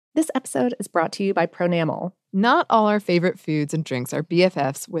This episode is brought to you by Pronamel. Not all our favorite foods and drinks are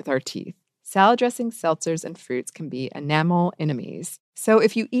BFFs with our teeth. Salad dressings, seltzers, and fruits can be enamel enemies. So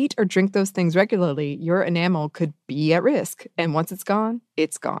if you eat or drink those things regularly, your enamel could be at risk. And once it's gone,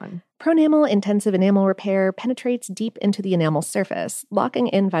 it's gone. Pronamel Intensive Enamel Repair penetrates deep into the enamel surface, locking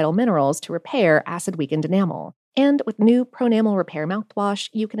in vital minerals to repair acid-weakened enamel. And with new Pronamel Repair mouthwash,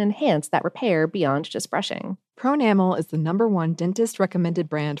 you can enhance that repair beyond just brushing. Pronamel is the #1 dentist-recommended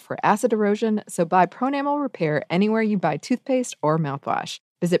brand for acid erosion, so buy Pronamel Repair anywhere you buy toothpaste or mouthwash.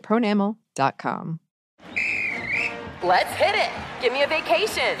 Visit pronamel.com. Let's hit it. Give me a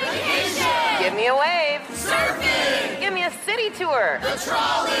vacation. Give me a wave. Surfing. Give me a city tour. The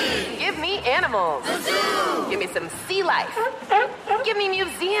trolley. Give me animals. The zoo. Give me some sea life. Give me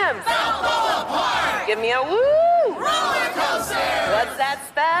museums. Balboa Park. Give me a woo. Roller coaster. What's that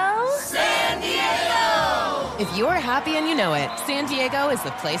spell? San Diego. If you're happy and you know it, San Diego is the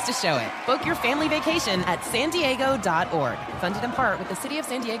place to show it. Book your family vacation at sandiego.org. Funded in part with the City of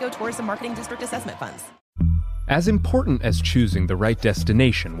San Diego Tourism Marketing District Assessment Funds. As important as choosing the right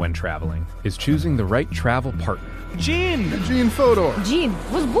destination when traveling is choosing the right travel partner. Gene Fodor. Gene,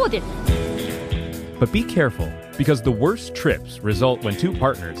 was good. But be careful, because the worst trips result when two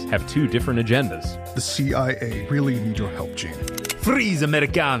partners have two different agendas. The CIA really need your help, Gene. Freeze,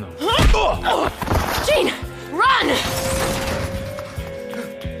 Americano. Gene, run!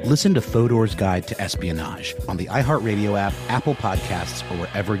 Listen to Fodor's Guide to Espionage on the iHeartRadio app, Apple Podcasts, or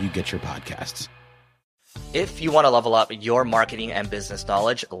wherever you get your podcasts. If you want to level up your marketing and business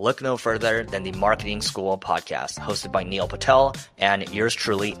knowledge, look no further than the Marketing School podcast, hosted by Neil Patel and yours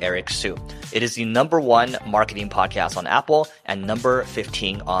truly, Eric Su. It is the #1 marketing podcast on Apple and number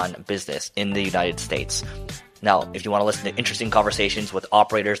 15 on business in the United States. Now, if you want to listen to interesting conversations with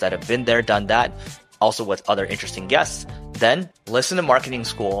operators that have been there, done that, also with other interesting guests, then listen to Marketing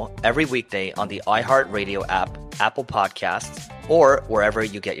School every weekday on the iHeartRadio app, Apple Podcasts, or wherever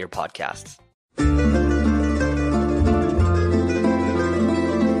you get your podcasts.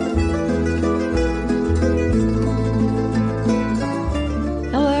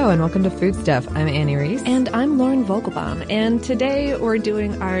 Hello and welcome to Food Stuff. I'm Annie Reese. And I'm Lauren Vogelbaum, and today we're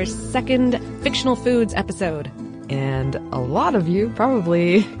doing our second Fictional Foods episode. And a lot of you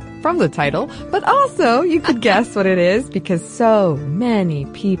probably from the title, but also you could guess what it is because so many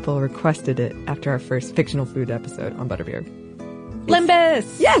people requested it after our first fictional food episode on Butterbeer.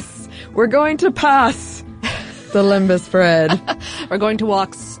 Limbus! Yes! We're going to pass the Limbus bread. We're going to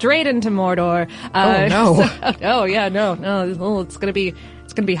walk straight into Mordor. Oh, no. It's going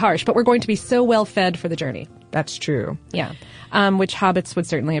to be harsh, but we're going to be so well fed for the journey. That's true. Yeah. Which hobbits would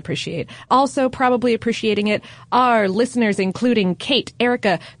certainly appreciate. Also probably appreciating it are listeners including Kate,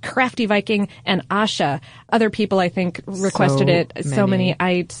 Erica, Crafty Viking, and Asha. Other people, I think, requested So many.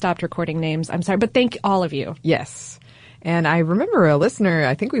 I stopped recording names. I'm sorry, but thank all of you. Yes. And I remember a listener,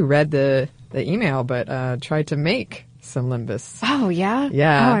 I think we read the email, but tried to make some Limbus. Oh, yeah?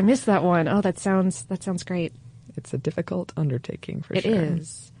 Yeah. Oh, I missed that one. Oh, that sounds great. It's a difficult undertaking for sure. It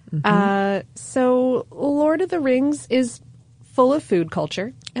is. Mm-hmm. So Lord of the Rings is full of food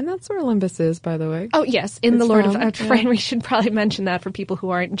culture. And that's where Limbus is, by the way. Oh, yes. In the Lord of... Fran, we should probably mention that for people who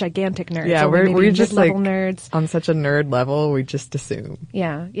aren't gigantic nerds. Yeah, we're just like nerds. On such a nerd level, we just assume.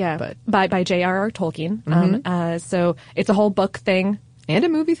 Yeah. But by J.R.R. Tolkien. So it's a whole book thing. And a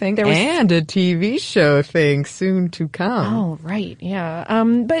movie thing. And a TV show thing soon to come. Oh, right. Yeah.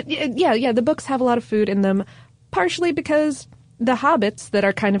 But the books have a lot of food in them, partially because the hobbits that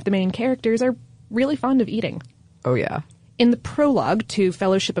are kind of the main characters are really fond of eating. Oh, yeah. In the prologue to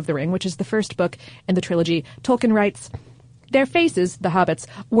Fellowship of the Ring, which is the first book in the trilogy, Tolkien writes, "Their faces, the hobbits,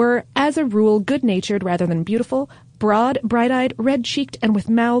 were, as a rule, good-natured rather than beautiful, broad, bright-eyed, red-cheeked, and with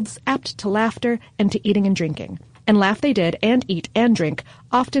mouths apt to laughter and to eating and drinking. And laugh they did, and eat, and drink,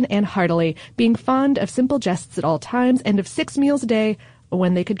 often and heartily, being fond of simple jests at all times, and of 6 meals a day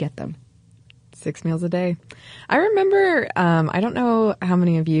when they could get them." 6 meals a day. I remember, I don't know how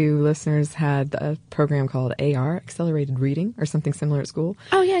many of you listeners had a program called AR, Accelerated Reading, or something similar at school.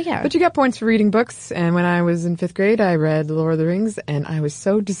 Oh, yeah. But you got points for reading books, and when I was in 5th grade, I read The Lord of the Rings, and I was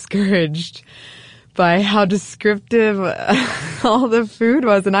so discouraged by how descriptive all the food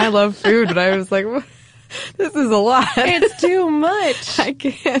was, and I love food, but I was like, this is a lot. It's too much. I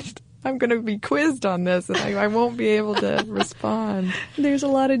can't. I'm going to be quizzed on this, and I won't be able to respond. There's a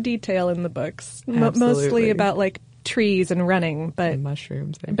lot of detail in the books, mostly about like trees and running, but and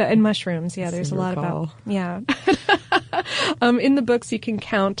mushrooms. And mushrooms, yeah. There's a lot about in the books, you can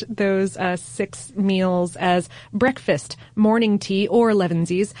count those 6 meals as breakfast, morning tea or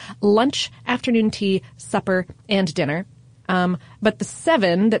elevensies, lunch, afternoon tea, supper, and dinner. But the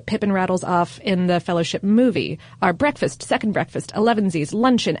 7 that Pippin rattles off in the Fellowship movie are breakfast, second breakfast, elevensies,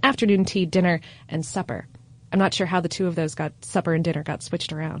 luncheon, afternoon tea, dinner, and supper. I'm not sure how the 2 of those supper and dinner got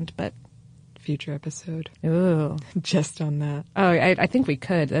switched around, but... Future episode. Ooh. Just on that. Oh, I think we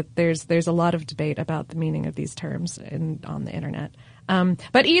could. There's a lot of debate about the meaning of these terms on the internet.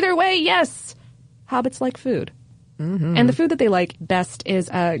 But either way, yes, hobbits like food. Mm-hmm. And the food that they like best is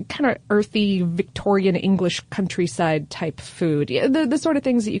kind of earthy, Victorian English countryside type food. The sort of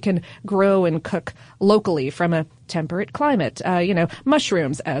things that you can grow and cook locally from a temperate climate.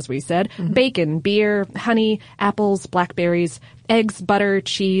 Mushrooms, as we said, bacon, beer, honey, apples, blackberries, eggs, butter,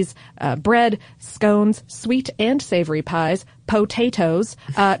 cheese, bread, scones, sweet and savory pies, potatoes,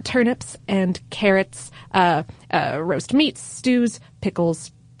 turnips and carrots, roast meats, stews,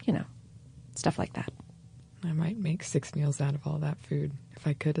 pickles, stuff like that. I might make 6 meals out of all that food if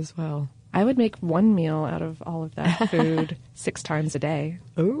I could as well. I would make 1 meal out of all of that food 6 times a day.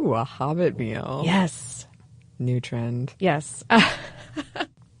 Ooh, a hobbit meal. Yes. New trend. Yes.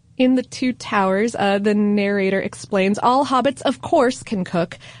 In The Two Towers, the narrator explains, all hobbits, of course, can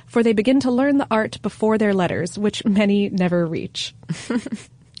cook, for they begin to learn the art before their letters, which many never reach.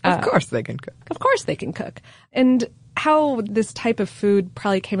 Of course they can cook. Of course they can cook. And how this type of food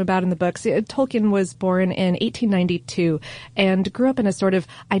probably came about in the books. Tolkien was born in 1892 and grew up in a sort of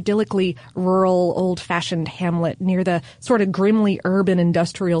idyllically rural, old-fashioned hamlet near the sort of grimly urban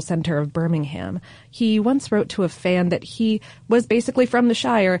industrial center of Birmingham. He once wrote to a fan that he was basically from the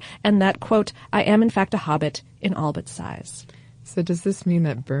Shire and that, quote, I am in fact a hobbit in all but size. So does this mean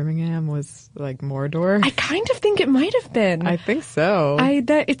that Birmingham was like Mordor? I kind of think it might have been. I think so.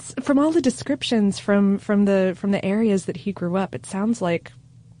 It's from all the descriptions from the areas that he grew up. It sounds like.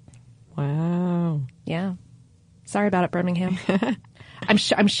 Wow. Yeah. Sorry about it, Birmingham.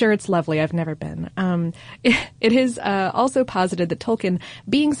 I'm sure it's lovely. I've never been. It is also posited that Tolkien,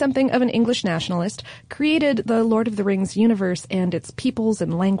 being something of an English nationalist, created the Lord of the Rings universe and its peoples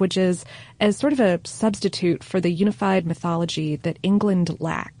and languages as sort of a substitute for the unified mythology that England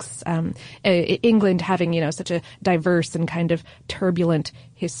lacks. England having, such a diverse and kind of turbulent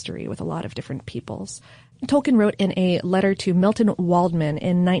history with a lot of different peoples. Tolkien wrote in a letter to Milton Waldman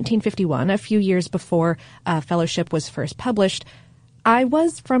in 1951, a few years before Fellowship was first published, I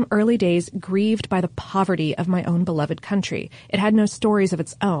was from early days grieved by the poverty of my own beloved country. It had no stories of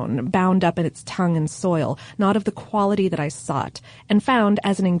its own, bound up in its tongue and soil, not of the quality that I sought, and found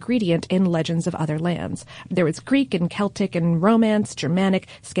as an ingredient in legends of other lands. There was Greek and Celtic and Romance, Germanic,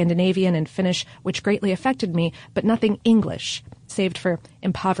 Scandinavian, and Finnish, which greatly affected me, but nothing English, saved for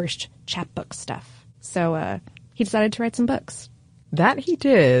impoverished chapbook stuff. So he decided to write some books. That he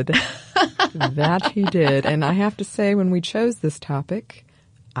did. That he did. And I have to say, when we chose this topic,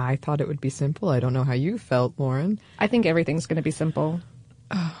 I thought it would be simple. I don't know how you felt, Lauren. I think everything's going to be simple.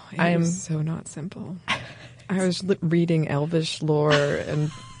 Oh, it was so not simple. I was reading Elvish lore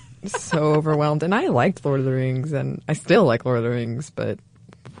and so overwhelmed. And I liked Lord of the Rings, and I still like Lord of the Rings, but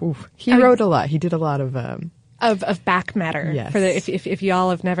he wrote a lot. He did a lot of back matter. Yes. For if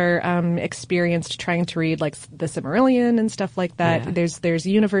y'all have never experienced trying to read like the Silmarillion and stuff like that, there's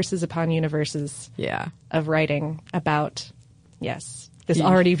universes upon universes of writing about this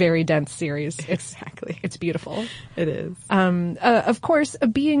already very dense series. Exactly. It's beautiful. It is. Of course,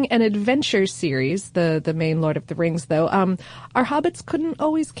 being an adventure series, the main Lord of the Rings, though, our hobbits couldn't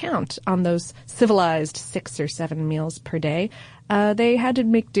always count on those civilized 6 or 7 meals per day. They had to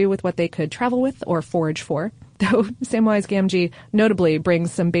make do with what they could travel with or forage for. Though Samwise Gamgee notably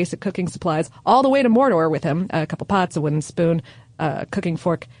brings some basic cooking supplies all the way to Mordor with him, a couple pots, a wooden spoon, a cooking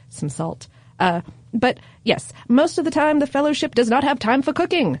fork, some salt. But yes, most of the time the Fellowship does not have time for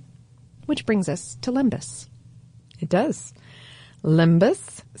cooking. Which brings us to Lembas. It does.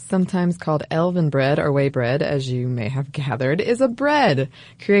 Lembas, sometimes called elven bread or way bread, as you may have gathered, is a bread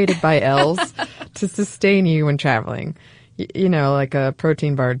created by elves to sustain you when traveling. Like a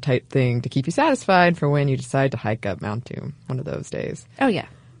protein bar type thing to keep you satisfied for when you decide to hike up Mount Doom one of those days. Oh, yeah.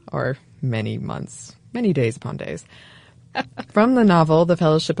 Or many months, many days upon days. From the novel The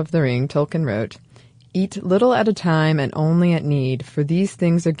Fellowship of the Ring, Tolkien wrote, "Eat little at a time and only at need, for these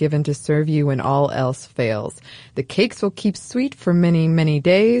things are given to serve you when all else fails. The cakes will keep sweet for many, many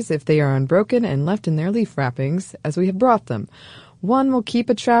days if they are unbroken and left in their leaf wrappings, as we have brought them. One will keep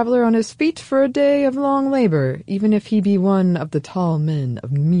a traveler on his feet for a day of long labor, even if he be one of the tall men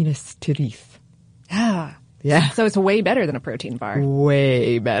of Minas Tirith." Ah. Yeah. So it's way better than a protein bar.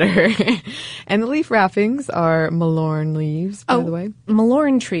 Way better. And the leaf wrappings are Malorn leaves, by the way.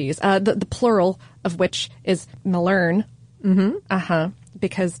 Malorn trees, the plural of which is Malern. Mm-hmm. Uh-huh.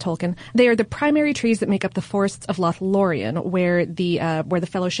 because Tolkien. They are the primary trees that make up the forests of Lothlorien, where the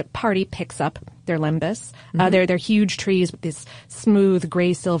Fellowship Party picks up their lembas. They're huge trees with this smooth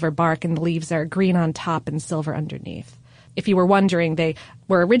gray-silver bark, and the leaves are green on top and silver underneath. If you were wondering, they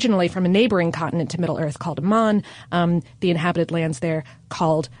were originally from a neighboring continent to Middle-earth called Aman, the inhabited lands there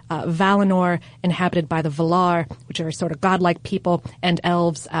called Valinor, inhabited by the Valar, which are sort of godlike people, and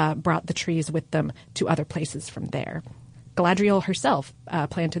elves brought the trees with them to other places from there. Galadriel herself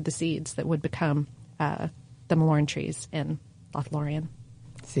planted the seeds that would become the Melorn trees in Lothlorien.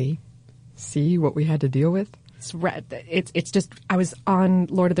 See what we had to deal with? It's just, I was on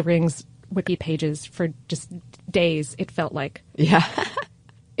Lord of the Rings wiki pages for just days, it felt like. Yeah.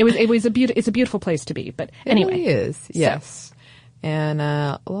 It's a beautiful place to be, but anyway. It really is, yes. And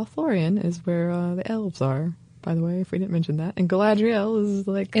Lothlorien is where the elves are, by the way, if we didn't mention that. And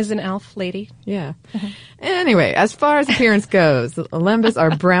Galadriel is an elf lady. Yeah. Anyway, as far as appearance goes, the lembas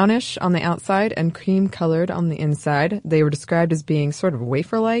are brownish on the outside and cream-colored on the inside. They were described as being sort of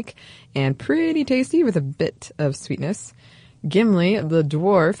wafer-like and pretty tasty with a bit of sweetness. Gimli, the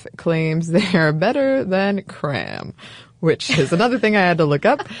dwarf, claims they are better than cram, which is another thing I had to look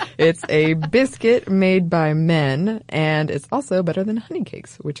up. It's a biscuit made by men, and it's also better than honey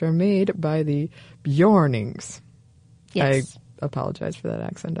cakes, which are made by the Bjornings. Yes. I apologize for that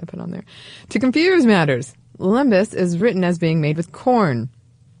accent I put on there. To confuse matters, lembas is written as being made with corn,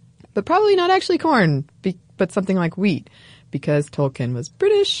 but probably not actually corn, but something like wheat, because Tolkien was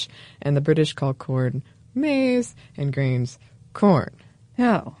British, and the British call corn maize and grains corn.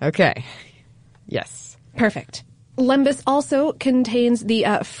 Oh. Okay. Yes. Perfect. Lembas also contains the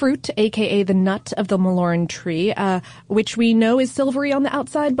fruit, aka the nut of the Melorn tree, which we know is silvery on the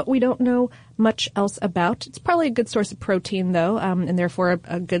outside, but we don't know much else about. It's probably a good source of protein, though, and therefore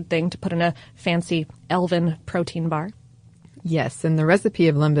a good thing to put in a fancy elven protein bar. Yes, and the recipe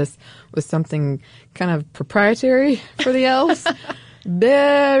of lembas was something kind of proprietary for the elves.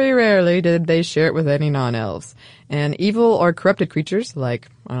 Very rarely did they share it with any non-elves. And evil or corrupted creatures, like,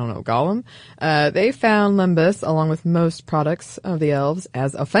 Gollum, they found lembas, along with most products of the elves,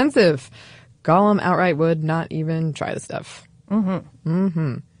 as offensive. Gollum outright would not even try the stuff.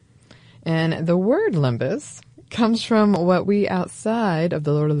 And the word lembas comes from what we outside of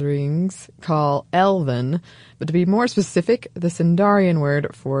the Lord of the Rings call elven, but to be more specific, the Sindarian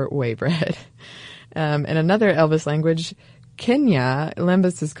word for whey bread. In another Elvish language, Kenya,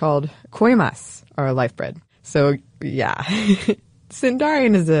 lembas is called koimas, or life bread. So, yeah.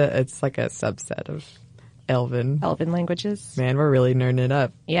 Sindarian it's like a subset of Elven languages. Man, we're really nerding it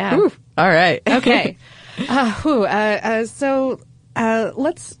up. Yeah. Whew. All right. Okay. So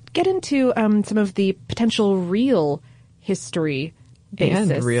let's get into some of the potential real history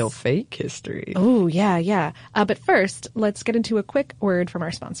basis. And real fake history. Oh, yeah. But first, let's get into a quick word from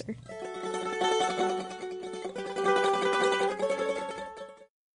our sponsor.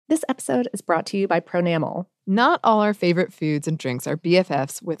 This episode is brought to you by Pronamel. Not all our favorite foods and drinks are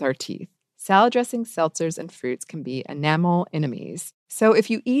BFFs with our teeth. Salad dressings, seltzers, and fruits can be enamel enemies. So if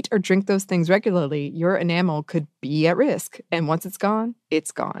you eat or drink those things regularly, your enamel could be at risk. And once it's gone,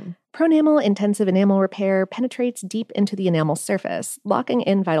 it's gone. Pronamel Intensive Enamel Repair penetrates deep into the enamel surface, locking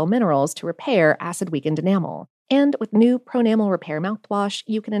in vital minerals to repair acid-weakened enamel. And with new Pronamel Repair mouthwash,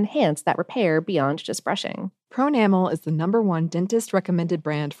 you can enhance that repair beyond just brushing. Pronamel is the #1 dentist-recommended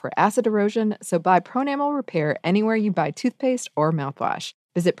brand for acid erosion, so buy Pronamel Repair anywhere you buy toothpaste or mouthwash.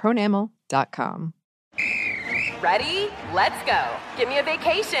 Visit pronamel.com. Ready? Let's go. Give me a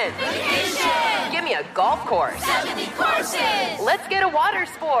vacation. Vacation! Give me a golf course. 70 courses! Let's get a water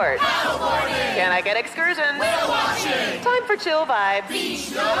sport. Paddleboarding! Can I get excursions? Whale watching! Time for chill vibes. Beach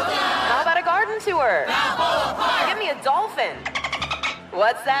yoga! How about a garden tour? Balboa Park! Give me a dolphin.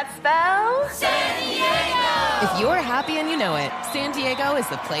 What's that spell? San Diego! If you're happy and you know it, San Diego is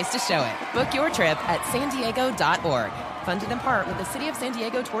the place to show it. Book your trip at sandiego.org. Funded in part with the City of San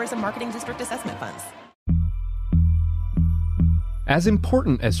Diego Tourism Marketing District Assessment Funds. As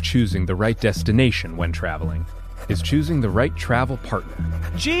important as choosing the right destination when traveling is choosing the right travel partner.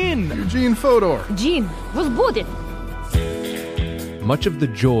 Eugene Fodor. Gene, was будет? Much of the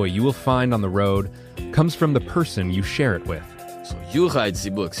joy you will find on the road comes from the person you share it with. So you write the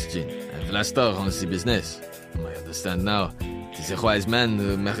books, Gene, and Vlastar runs the business. I understand now. It is a wise man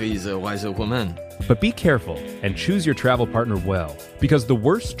who marries a wiser woman. But be careful and choose your travel partner well, because the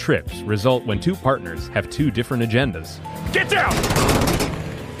worst trips result when two partners have two different agendas. Get down!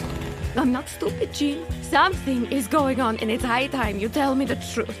 I'm not stupid, Gene. Something is going on, and it's high time you tell me the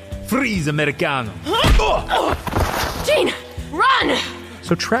truth. Freeze, Americano! Gene, run!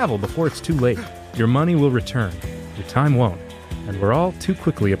 So travel before it's too late. Your money will return. Your time won't. and we're all too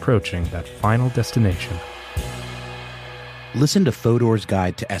quickly approaching that final destination. Listen to Fodor's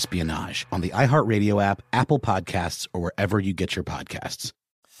Guide to Espionage on the iHeartRadio app, Apple Podcasts, or wherever you get your podcasts.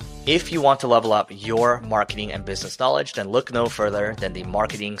 If you want to level up your marketing and business knowledge, then look no further than the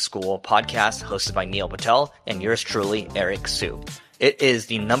Marketing School podcast hosted by Neil Patel and yours truly, Eric Su. It is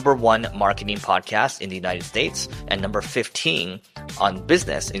the #1 marketing podcast in the United States and number 15 on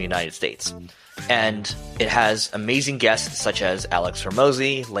business in the United States. And it has amazing guests such as Alex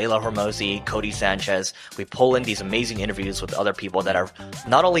Hormozi, Layla Hormozi, Cody Sanchez. We pull in these amazing interviews with other people that are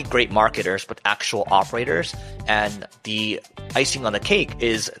not only great marketers, but actual operators. And the icing on the cake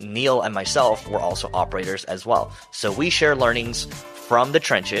is Neil and myself were also operators as well. So we share learnings from the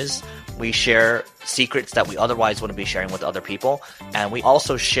trenches. We share secrets that we otherwise wouldn't be sharing with other people. And we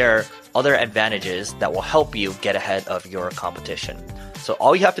also share other advantages that will help you get ahead of your competition. So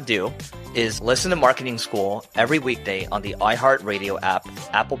all you have to do is listen to Marketing School every weekday on the iHeartRadio app,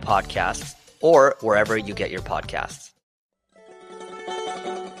 Apple Podcasts, or wherever you get your podcasts.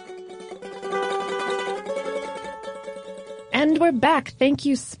 And we're back. Thank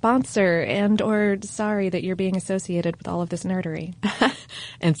you, sponsor, and or sorry that you're being associated with all of this nerdery.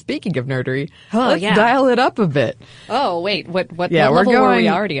 And speaking of nerdery, let's dial it up a bit. Oh, wait. What level were we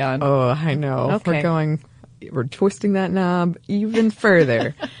already on? Oh, I know. Okay. We're twisting that knob even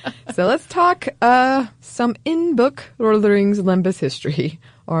further. So let's talk some in-book Lord of the Rings Lembas history,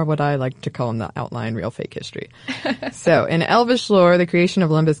 or what I like to call in the outline, real fake history. So in Elvish lore, the creation of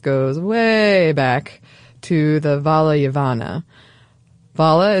Lembas goes way back to the Vala Yavanna.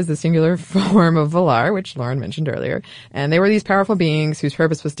 Vala is the singular form of Valar, which Lauren mentioned earlier, and they were these powerful beings whose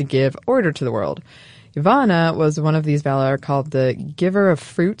purpose was to give order to the world. Yavanna was one of these Valar called the Giver of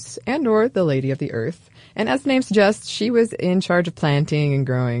Fruits and or the Lady of the Earth. And as the name suggests, she was in charge of planting and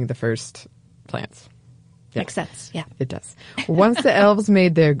growing the first plants. Yeah. Makes sense, yeah. It does. Once the elves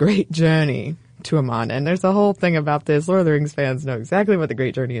made their great journey to Aman, and there's a whole thing about this. Lord of the Rings fans know exactly what the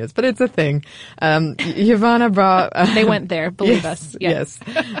great journey is, but it's a thing. Yavanna brought... they went there, believe us. Yeah. Yes.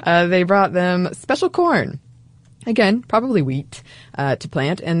 They brought them special corn. Again, probably wheat, to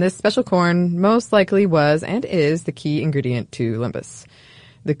plant, and this special corn most likely was and is the key ingredient to Lembas.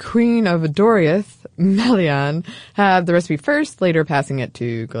 The Queen of Doriath, Melian, had the recipe first, later passing it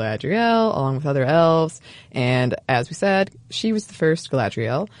to Galadriel, along with other elves. And as we said, she was the first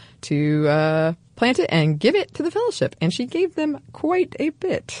Galadriel to plant it and give it to the Fellowship. And she gave them quite a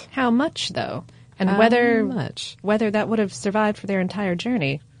bit. How much, though? And whether that would have survived for their entire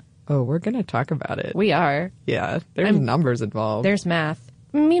journey. Oh, we're going to talk about it. We are. Yeah, there's numbers involved. There's math.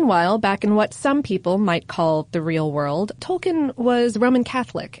 Meanwhile, back in what some people might call the real world, Tolkien was Roman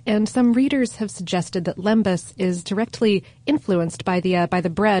Catholic, and some readers have suggested that Lembas is directly influenced by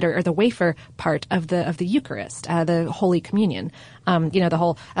the bread or the wafer part of the Eucharist, the Holy Communion. The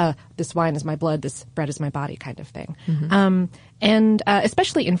whole this wine is my blood, this bread is my body kind of thing. Mm-hmm. And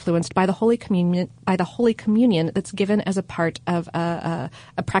especially influenced by the Holy Communion that's given as a part of a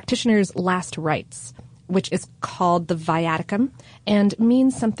practitioner's last rites, which is called the Viaticum and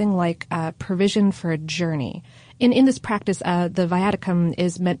means something like provision for a journey. In this practice, the Viaticum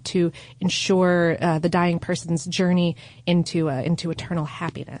is meant to ensure the dying person's journey into eternal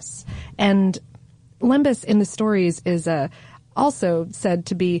happiness. And Lembas in the stories is also said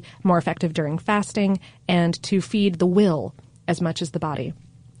to be more effective during fasting and to feed the will as much as the body.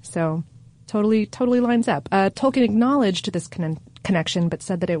 So totally lines up. Tolkien acknowledged this connection, but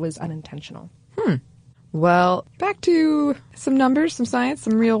said that it was unintentional. Well, back to some numbers, some science,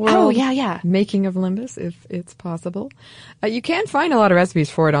 some real world making of Lembas, if it's possible. You can find a lot of recipes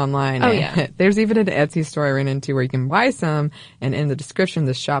for it online. Oh, yeah. There's even an Etsy store I ran into where you can buy some, and in the description,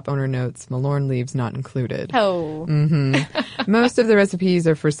 the shop owner notes, Malorn leaves not included. Oh. Mm-hmm. Most of the recipes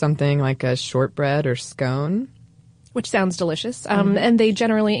are for something like a shortbread or scone. Which sounds delicious. And they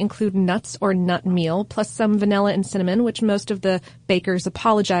generally include nuts or nut meal, plus some vanilla and cinnamon, which most of the bakers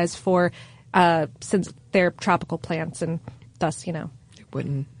apologize for, since they're tropical plants and thus, it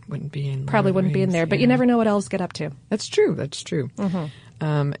wouldn't be in probably wouldn't be in there, but you never know what elves get up to. That's true.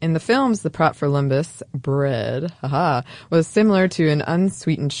 Mm-hmm. In the films, the prop for Lembas bread, was similar to an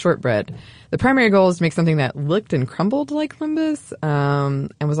unsweetened shortbread. The primary goal is to make something that looked and crumbled like Lembas,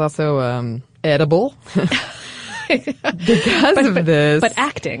 and was also edible. Because of this. But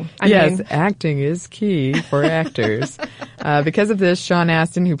acting. Acting is key for actors. Because of this, Sean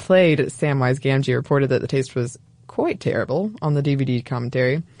Astin, who played Samwise Gamgee, reported that the taste was quite terrible on the DVD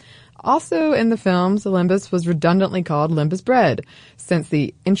commentary. Also in the films, the Lembas was redundantly called Lembas bread, since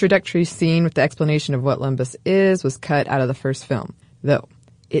the introductory scene with the explanation of what Lembas is was cut out of the first film. Though,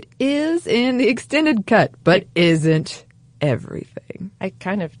 it is in the extended cut, but isn't everything.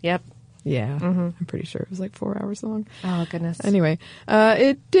 Yep. Yeah, I'm pretty sure it was like 4 hours long. Oh, goodness. Anyway,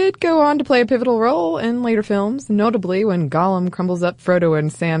 it did go on to play a pivotal role in later films, notably when Gollum crumbles up Frodo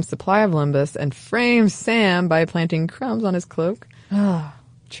and Sam's supply of Limbus and frames Sam by planting crumbs on his cloak. Oh,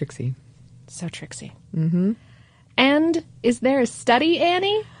 Trixie. so tricksy. Mm-hmm. And is there a study,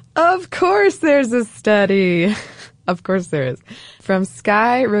 Annie? Of course there's a study. Of course there is. From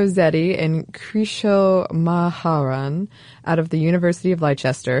Sky Rossetti and Krisho Maharan out of the University of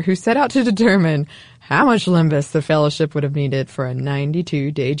Leicester, who set out to determine how much Limbus the Fellowship would have needed for a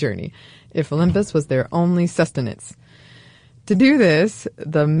 92-day journey if Limbus was their only sustenance. To do this,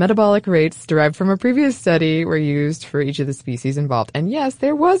 the metabolic rates derived from a previous study were used for each of the species involved. And yes,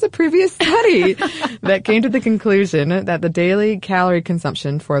 there was a previous study that came to the conclusion that the daily calorie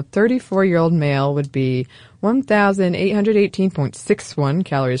consumption for a 34-year-old male would be 1,818.61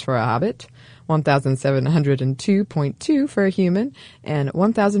 calories for a hobbit, 1,702.2 for a human, and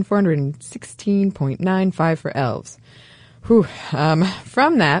 1,416.95 for elves. Whew.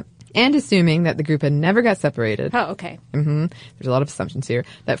 From that, and assuming that the group had never got separated. Oh, okay. There's a lot of assumptions here.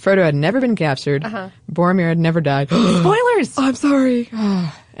 That Frodo had never been captured. Boromir had never died. Spoilers! I'm sorry.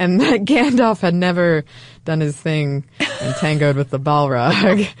 And that Gandalf had never done his thing and tangoed with the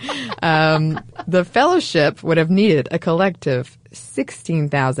Balrog. The Fellowship would have needed a collective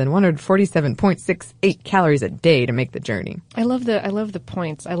 16,147.68 calories a day to make the journey. I love the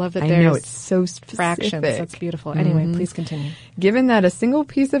points. I love that I there's know, it's so specific. fractions. That's beautiful. Anyway, please continue. Given that a single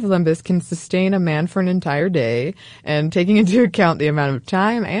piece of Limbus can sustain a man for an entire day, and taking into account the amount of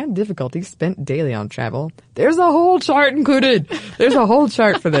time and difficulty spent daily on travel, there's a whole chart included. There's a whole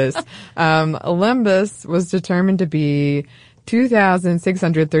chart for this. Limbus was determined to be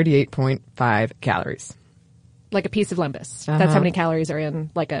 2,638.5 calories. Like a piece of Limbus. That's how many calories are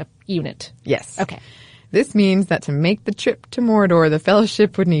in like a unit. Yes. Okay. This means that to make the trip to Mordor, the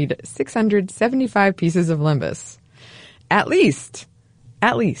Fellowship would need 675 pieces of Limbus. At least.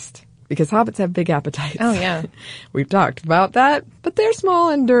 Because hobbits have big appetites. Oh, yeah. We've talked about that, but they're small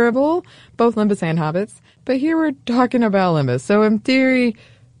and durable, both Limbus and hobbits. But here we're talking about Limbus. So in theory,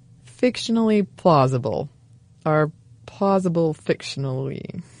 fictionally plausible. Or plausible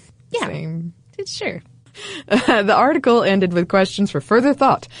fictionally. Yeah. Same. Sure. The article ended with questions for further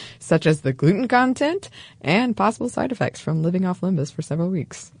thought, such as the gluten content and possible side effects from living off Limbus for several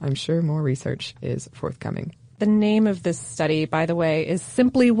weeks. I'm sure more research is forthcoming. The name of this study, by the way, is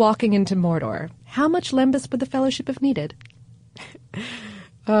Simply Walking into Mordor. How much Limbus would the Fellowship have needed?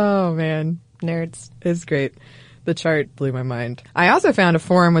 Oh, man. Nerds. It's great. The chart blew my mind. I also found a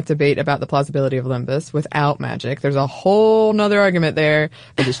forum with debate about the plausibility of Limbus without magic. There's a whole nother argument there,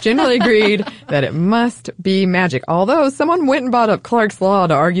 but it's generally agreed that it must be magic. Although someone went and brought up Clark's Law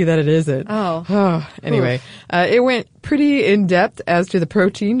to argue that it isn't. Anyway, it went pretty in-depth as to the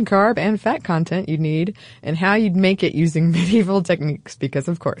protein, carb, and fat content you'd need and how you'd make it using medieval techniques, because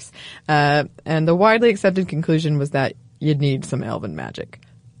of course. And the widely accepted conclusion was that you'd need some elven magic.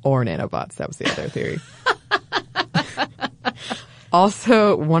 Or nanobots. That was the other theory.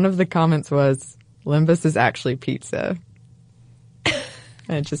 Also, one of the comments was, Limbus is actually pizza. And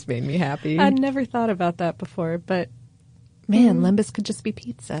it just made me happy. I'd never thought about that before, but man, Limbus could just be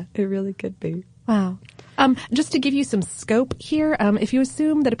pizza. It really could be. Wow. Just to give you some scope here, if you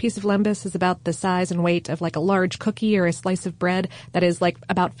assume that a piece of Limbus is about the size and weight of like a large cookie or a slice of bread that is like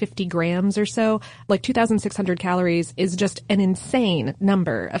about 50 grams or so, like 2,600 calories is just an insane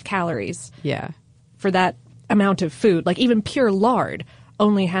number of calories. Yeah. For that amount of food. Like even pure lard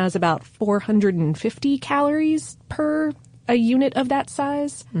only has about 450 calories per a unit of that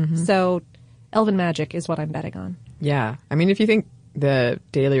size. So elven magic is what I'm betting on. Yeah. I mean, if you think the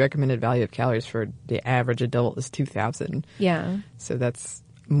daily recommended value of calories for the average adult is 2,000. Yeah. So that's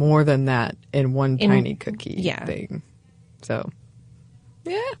more than that in one tiny cookie thing. So,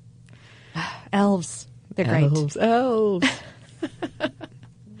 yeah. Elves. They're great. Elves. All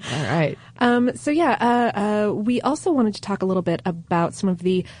right. We also wanted to talk a little bit about some of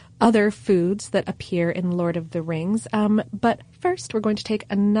the other foods that appear in Lord of the Rings. But first, we're going to take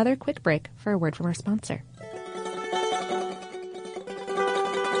another quick break for a word from our sponsor.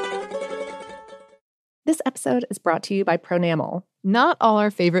 This episode is brought to you by Pronamel. Not all our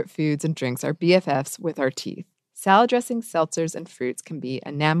favorite foods and drinks are BFFs with our teeth. Salad dressings, seltzers, and fruits can be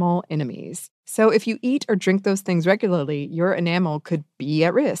enamel enemies. So if you eat or drink those things regularly, your enamel could be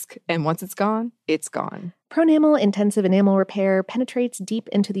at risk. And once it's gone, it's gone. Pronamel Intensive Enamel Repair penetrates deep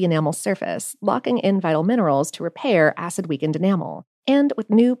into the enamel surface, locking in vital minerals to repair acid-weakened enamel. And with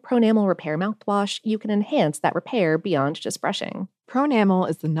new Pronamel Repair mouthwash, you can enhance that repair beyond just brushing. Pronamel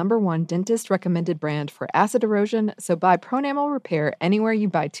is the #1 dentist-recommended brand for acid erosion, so buy Pronamel Repair anywhere you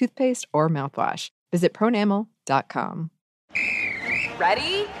buy toothpaste or mouthwash. Visit pronamel.com.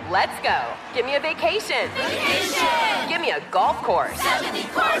 Ready? Let's go. Give me a vacation. Vacation. Give me a golf course. 70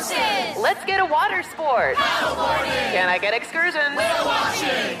 courses. Let's get a water sport. Paddleboarding. Can I get excursions? Whale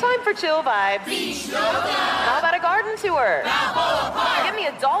watching. Time for chill vibes. Beach yoga. How about a garden tour? Balboa Park. Give me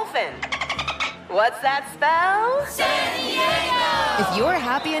a dolphin. What's that spell? San Diego. If you're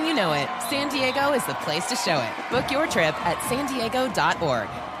happy and you know it, San Diego is the place to show it. Book your trip at sandiego.org.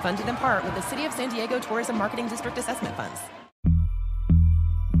 Funded in part with the City of San Diego Tourism Marketing District Assessment Funds.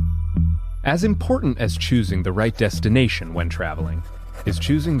 As important as choosing the right destination when traveling is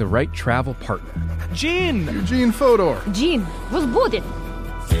choosing the right travel partner. Gene! Eugene Fodor. Gene, was будет?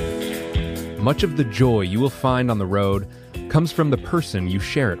 Much of the joy you will find on the road comes from the person you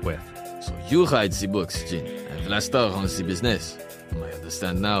share it with. So you write the books, Gene, and Vlastar runs the business. I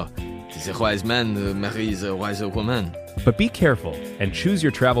understand now. Tis a wise man marries a wiser woman. But be careful and choose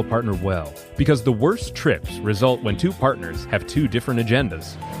your travel partner well, because the worst trips result when two partners have two different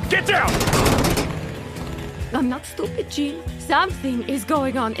agendas. Get down! I'm not stupid, Gene. Something is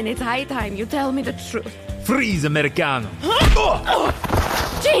going on, and it's high time you tell me the truth. Freeze, Americano!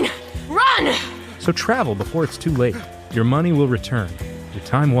 Gene, run! So travel before it's too late. Your money will return, your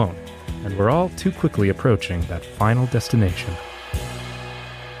time won't, and we're all too quickly approaching that final destination.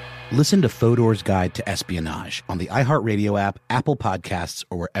 Listen to Fodor's Guide to Espionage on the iHeartRadio app, Apple Podcasts,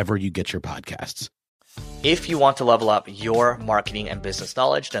 or wherever you get your podcasts. If you want to level up your marketing and business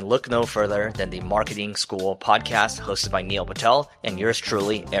knowledge, then look no further than the Marketing School podcast hosted by Neil Patel and yours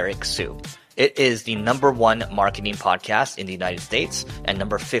truly, Eric Su. It is the #1 marketing podcast in the United States and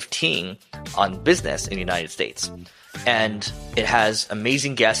number 15 on business in the United States. And it has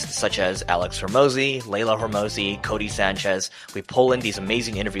amazing guests such as Alex Hormozi, Layla Hormozi, Cody Sanchez. We pull in these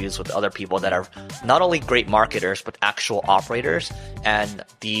amazing interviews with other people that are not only great marketers, but actual operators. And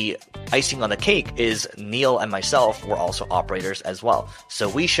the icing on the cake is Neil and myself were also operators as well. So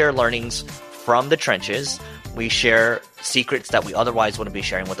we share learnings from the trenches. We share secrets that we otherwise wouldn't be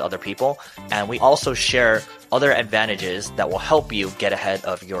sharing with other people. And we also share other advantages that will help you get ahead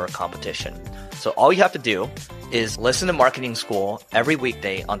of your competition. So all you have to do is listen to Marketing School every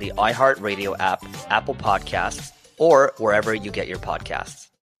weekday on the iHeartRadio app, Apple Podcasts, or wherever you get your podcasts.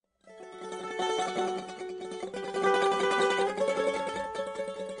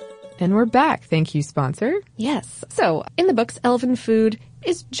 And we're back. Thank you, sponsor. Yes. So, in the books, elven food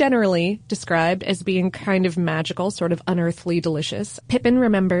is generally described as being kind of magical, sort of unearthly delicious. Pippin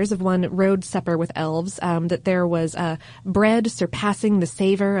remembers of one road supper with elves, that there was bread surpassing the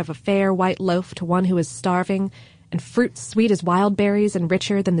savor of a fair white loaf to one who is starving, and fruits sweet as wild berries and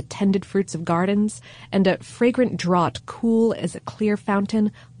richer than the tended fruits of gardens, and a fragrant draught cool as a clear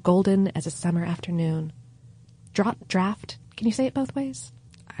fountain, golden as a summer afternoon. Draft? Can you say it both ways?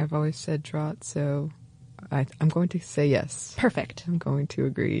 I've always said draught, so I'm going to say yes. Perfect. I'm going to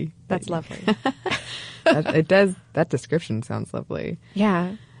agree. That's lovely. It does. That description sounds lovely.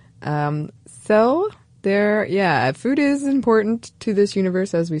 Yeah. So food is important to this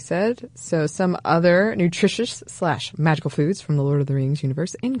universe, as we said. So some other nutritious / magical foods from the Lord of the Rings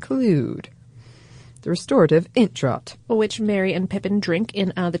universe include the restorative Ent draught, which Merry and Pippin drink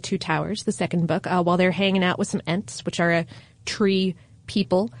in The Two Towers, the second book, while they're hanging out with some Ents, which are a tree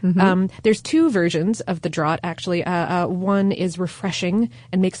people. Mm-hmm. There's two versions of the draught, actually. One is refreshing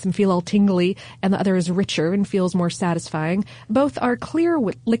and makes them feel all tingly, and the other is richer and feels more satisfying. Both are clear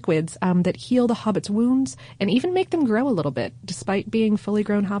liquids that heal the hobbits' wounds and even make them grow a little bit, despite being fully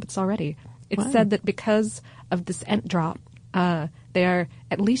grown hobbits already. It's said that because of this Ent draught, they are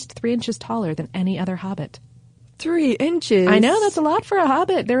at least 3 inches taller than any other hobbit. 3 inches? I know, that's a lot for a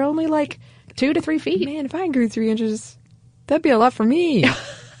hobbit. They're only like 2 to 3 feet. Man, if I grew 3 inches... that'd be a lot for me.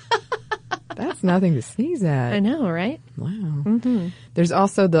 That's nothing to sneeze at. I know, right? Wow. Mm-hmm. There's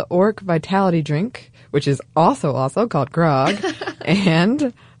also the Orc Vitality Drink, which is also called Grog.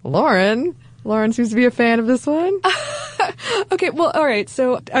 And Lauren seems to be a fan of this one. Okay, well, all right.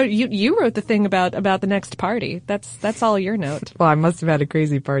 So you wrote the thing about the next party. That's all your note. Well, I must have had a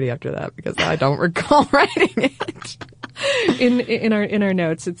crazy party after that because I don't recall writing it. In our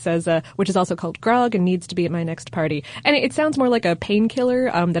notes, it says, which is also called Grog and needs to be at my next party. And it sounds more like a painkiller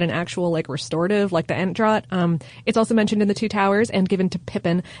than an actual like restorative, like the Ent draught. It's also mentioned in The Two Towers and given to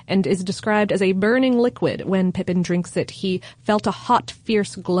Pippin and is described as a burning liquid. When Pippin drinks it, he felt a hot,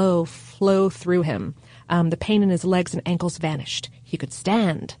 fierce glow flow through him. The pain in his legs and ankles vanished. He could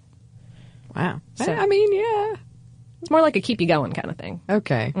stand. Wow. So, I mean, yeah. It's more like a keep you going kind of thing.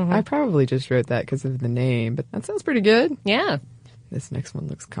 Okay. Mm-hmm. I probably just wrote that because of the name, but that sounds pretty good. Yeah. This next one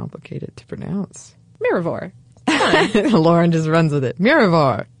looks complicated to pronounce. Miravor. Lauren just runs with it.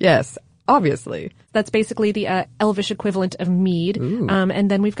 Miravor. Yes, obviously. That's basically the Elvish equivalent of mead. And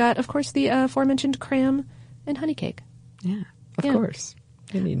then we've got, of course, the aforementioned cram and honey cake. Yeah, of course.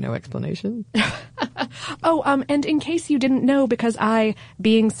 You need no explanation. And in case you didn't know, because I,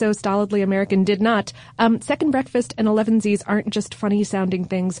 being so stolidly American, did not, second breakfast and elevensies aren't just funny-sounding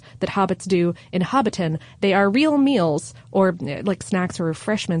things that hobbits do in Hobbiton. They are real meals, or like snacks or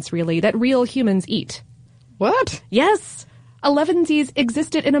refreshments, really, that real humans eat. What? Yes! Elevensies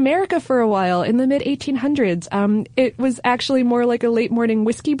existed in America for a while in the mid-1800s. It was actually more like a late-morning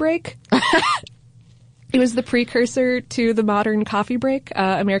whiskey break. It was the precursor to the modern coffee break.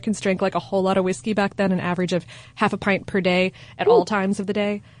 Americans drank like a whole lot of whiskey back then, an average of half a pint per day at all times of the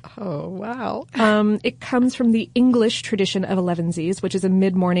day. Oh, wow. It comes from the English tradition of elevensies, which is a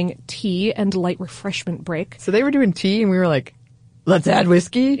mid-morning tea and light refreshment break. So they were doing tea and we were like, let's add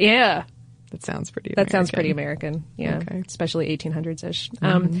whiskey? Yeah. That sounds pretty American. That sounds pretty American, yeah, okay. Especially 1800s-ish.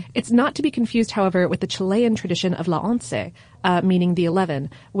 Mm-hmm. It's not to be confused, however, with the Chilean tradition of la once, meaning the 11,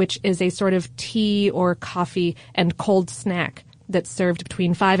 which is a sort of tea or coffee and cold snack that's served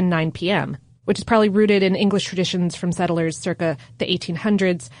between 5 and 9 p.m., which is probably rooted in English traditions from settlers circa the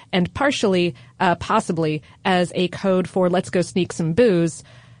 1800s and partially, possibly, as a code for let's go sneak some booze,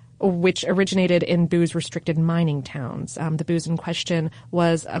 which originated in booze-restricted mining towns. The booze in question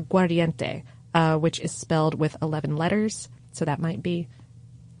was aguardiente, which is spelled with 11 letters, so that might be.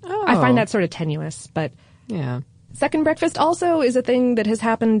 Oh. I find that sort of tenuous, but. Yeah. Second breakfast also is a thing that has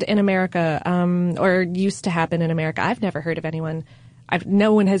happened in America, or used to happen in America. I've never heard of anyone.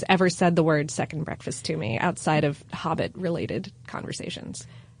 No one has ever said the word second breakfast to me outside of Hobbit-related conversations.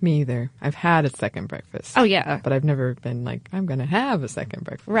 Me either. I've had a second breakfast. Oh, yeah. But I've never been like, I'm going to have a second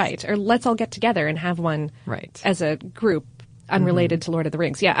breakfast. Right. Or let's all get together and have one right. as a group unrelated to Lord of the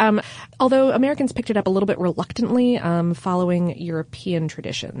Rings. Yeah. Although Americans picked it up a little bit reluctantly following European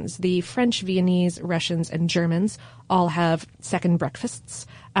traditions. The French, Viennese, Russians, and Germans all have second breakfasts,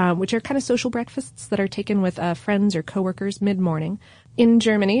 which are kind of social breakfasts that are taken with friends or coworkers mid-morning. In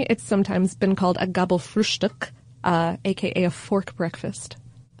Germany, it's sometimes been called a Gabelfrühstück, a.k.a. a fork breakfast.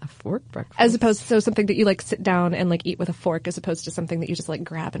 A fork breakfast? As opposed to something that you like sit down and like eat with a fork as opposed to something that you just like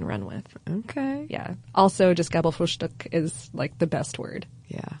grab and run with. Okay. Yeah. Also, just Gabelfrühstück is like the best word.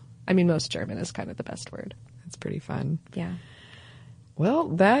 Yeah. I mean, most German is kind of the best word. That's pretty fun. Yeah. Well,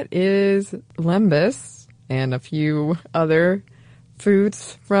 that is lembas and a few other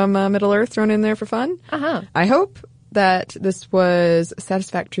foods from Middle-earth thrown in there for fun. Uh-huh. I hope that this was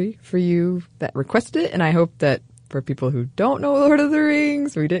satisfactory for you that requested it, and I hope that for people who don't know Lord of the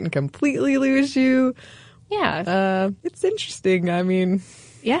Rings, we didn't completely lose you. Yeah. It's interesting. I mean...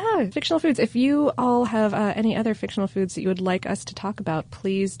 Yeah, fictional foods. If you all have any other fictional foods that you would like us to talk about,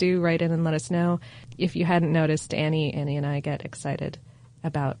 please do write in and let us know. If you hadn't noticed, Annie and I get excited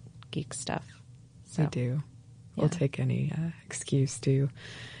about geek stuff. So, we do. Yeah. We'll take any excuse to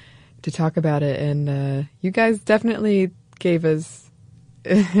talk about it. And you guys definitely gave us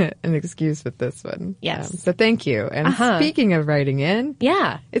an excuse with this one. Yes. So thank you. And speaking of writing in,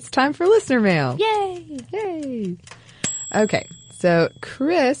 it's time for listener mail. Yay! Yay! Okay. So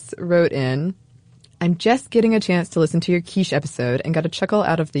Chris wrote in, I'm just getting a chance to listen to your quiche episode and got a chuckle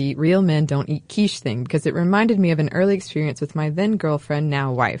out of the real men don't eat quiche thing because it reminded me of an early experience with my then girlfriend,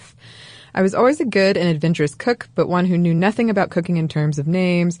 now wife. I was always a good and adventurous cook, but one who knew nothing about cooking in terms of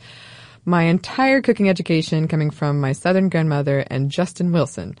names. My entire cooking education coming from my Southern grandmother and Justin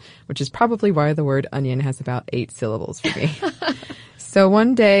Wilson, which is probably why the word onion has about 8 syllables for me. So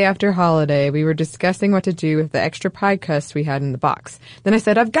one day after holiday, we were discussing what to do with the extra pie crust we had in the box. Then I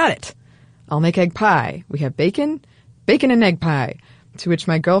said, I've got it. I'll make egg pie. We have bacon and egg pie. To which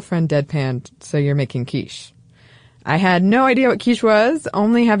my girlfriend deadpanned, so you're making quiche. I had no idea what quiche was,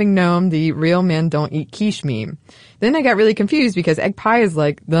 only having known the real men don't eat quiche meme. Then I got really confused because egg pie is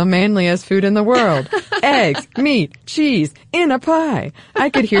like the manliest food in the world. Eggs, meat, cheese, in a pie.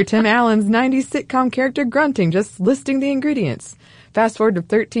 I could hear Tim Allen's 90s sitcom character grunting just listing the ingredients. Fast forward to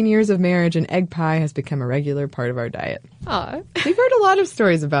 13 years of marriage and egg pie has become a regular part of our diet. Aw. We've heard a lot of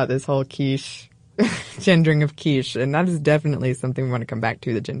stories about this whole quiche, gendering of quiche, and that is definitely something we want to come back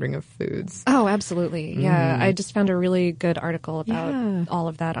to, the gendering of foods. Oh, absolutely. Yeah. I just found a really good article about all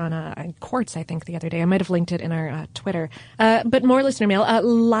of that on Quartz, I think, the other day. I might have linked it in our Twitter. But more listener mail.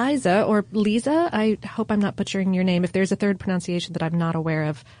 Liza, or Lisa, I hope I'm not butchering your name. If there's a third pronunciation that I'm not aware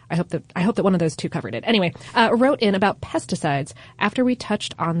of, I hope that one of those two covered it. Anyway, wrote in about pesticides after we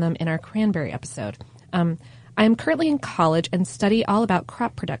touched on them in our cranberry episode. I am currently in college and study all about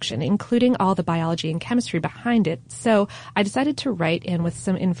crop production, including all the biology and chemistry behind it, so I decided to write in with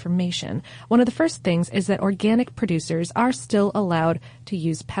some information. One of the first things is that organic producers are still allowed to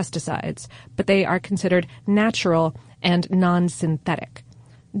use pesticides, but they are considered natural and non-synthetic.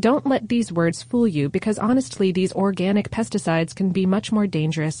 Don't let these words fool you, because honestly, these organic pesticides can be much more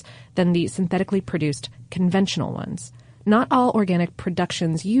dangerous than the synthetically produced conventional ones. Not all organic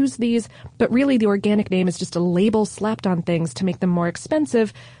productions use these, but really the organic name is just a label slapped on things to make them more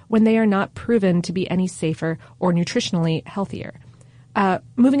expensive when they are not proven to be any safer or nutritionally healthier.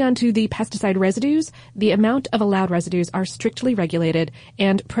 Moving on to the pesticide residues, the amount of allowed residues are strictly regulated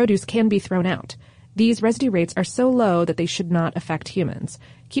and produce can be thrown out. These residue rates are so low that they should not affect humans.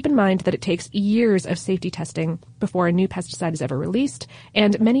 Keep in mind that it takes years of safety testing before a new pesticide is ever released,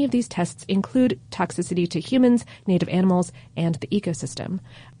 and many of these tests include toxicity to humans, native animals, and the ecosystem.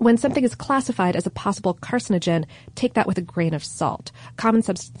 When something is classified as a possible carcinogen, take that with a grain of salt. Common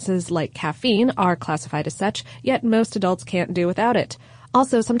substances like caffeine are classified as such, yet most adults can't do without it.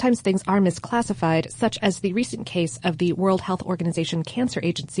 Also, sometimes things are misclassified, such as the recent case of the World Health Organization Cancer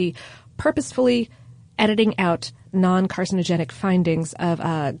Agency purposefully editing out non-carcinogenic findings of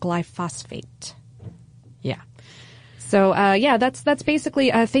glyphosate. Yeah. So, that's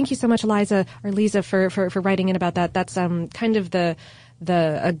basically, thank you so much, Lisa, for writing in about that. That's, kind of a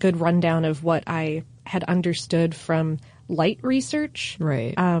good rundown of what I had understood from light research.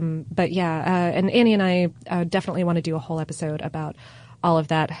 Right. But yeah, and Annie and I definitely want to do a whole episode about all of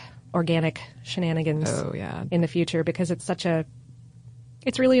that organic shenanigans in the future, because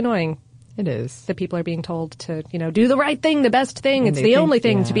it's really annoying. It is. That people are being told to, do the right thing, the best thing. And it's the only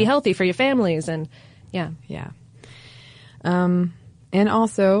thing to be healthy for your families. And yeah. Yeah. And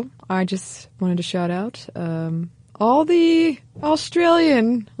also, I just wanted to shout out all the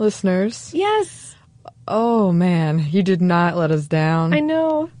Australian listeners. Yes. Oh, man. You did not let us down. I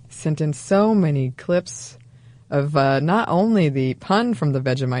know. Sent in so many clips of not only the pun from the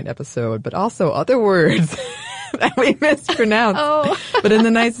Vegemite episode, but also other words that we mispronounced, but in the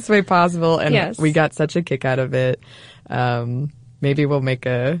nicest way possible. And we got such a kick out of it. Maybe we'll make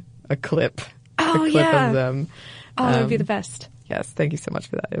a clip. Oh, a clip of them. Oh, that would be the best. Yes. Thank you so much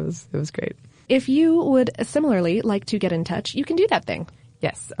for that. It was great. If you would similarly like to get in touch, you can do that thing.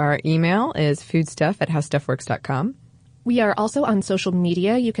 Yes. Our email is foodstuff@howstuffworks.com. We are also on social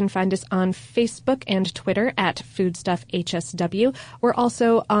media. You can find us on Facebook and Twitter at FoodstuffHSW. We're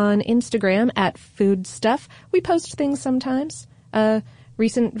also on Instagram at Foodstuff. We post things sometimes.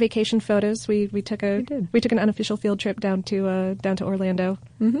 Recent vacation photos. We took an unofficial field trip down to Orlando.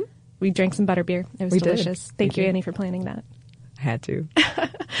 Mm-hmm. We drank some butterbeer. It was delicious. Thank you, Annie, for planning that. I had to.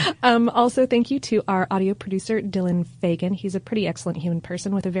 Also, thank you to our audio producer, Dylan Fagan. He's a pretty excellent human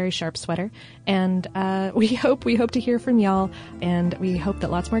person with a very sharp sweater. And we hope to hear from y'all, and we hope that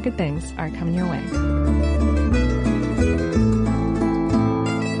lots more good things are coming your way.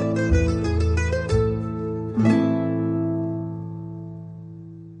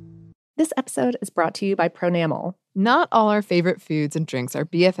 This episode is brought to you by Pronamel. Not all our favorite foods and drinks are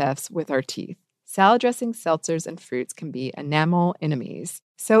BFFs with our teeth. Salad dressings, seltzers, and fruits can be enamel enemies.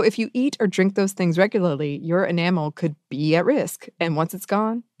 So if you eat or drink those things regularly, your enamel could be at risk. And once it's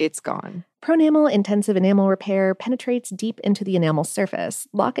gone, it's gone. Pronamel Intensive Enamel Repair penetrates deep into the enamel surface,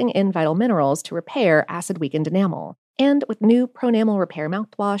 locking in vital minerals to repair acid-weakened enamel. And with new Pronamel Repair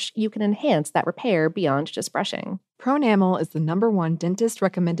mouthwash, you can enhance that repair beyond just brushing. Pronamel is the #1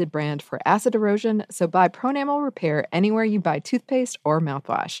 dentist-recommended brand for acid erosion, so buy Pronamel Repair anywhere you buy toothpaste or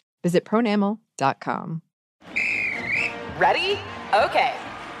mouthwash. Visit pronamel.com. Ready? Okay.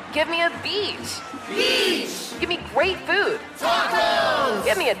 Give me a beach. Beach. Give me great food. Tacos.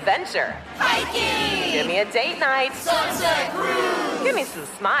 Give me adventure. Hiking. Give me a date night. Sunset cruise. Give me some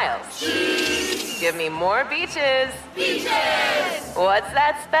smiles. Cheese. Give me more beaches. Beaches. What's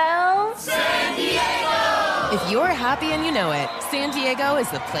that spell? San Diego. If you're happy and you know it, San Diego is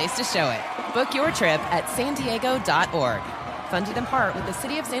the place to show it. Book your trip at sandiego.org. Funded in part with the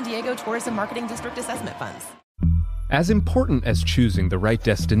City of San Diego Tourism Marketing District Assessment Funds. As important as choosing the right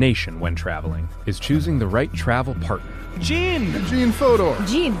destination when traveling is choosing the right travel partner. Gene Fodor.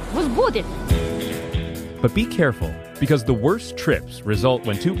 Gene, was good. But be careful, because the worst trips result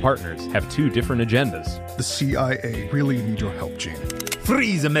when two partners have two different agendas. The CIA really need your help, Gene.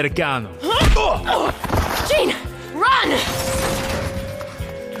 Freeze, Americano! Gene, run!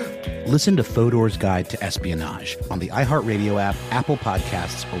 Listen to Fodor's Guide to Espionage on the iHeartRadio app, Apple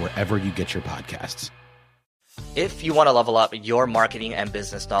Podcasts, or wherever you get your podcasts. If you want to level up your marketing and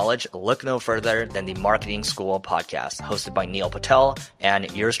business knowledge, look no further than the Marketing School podcast, hosted by Neil Patel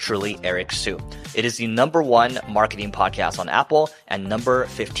and yours truly, Eric Su. It is the #1 marketing podcast on Apple and number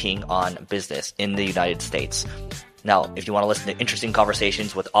 15 on business in the United States. Now, if you want to listen to interesting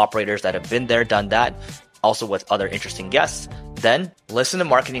conversations with operators that have been there, done that, also with other interesting guests, then listen to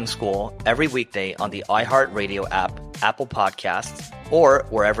Marketing School every weekday on the iHeartRadio app, Apple Podcasts, or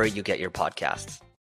wherever you get your podcasts.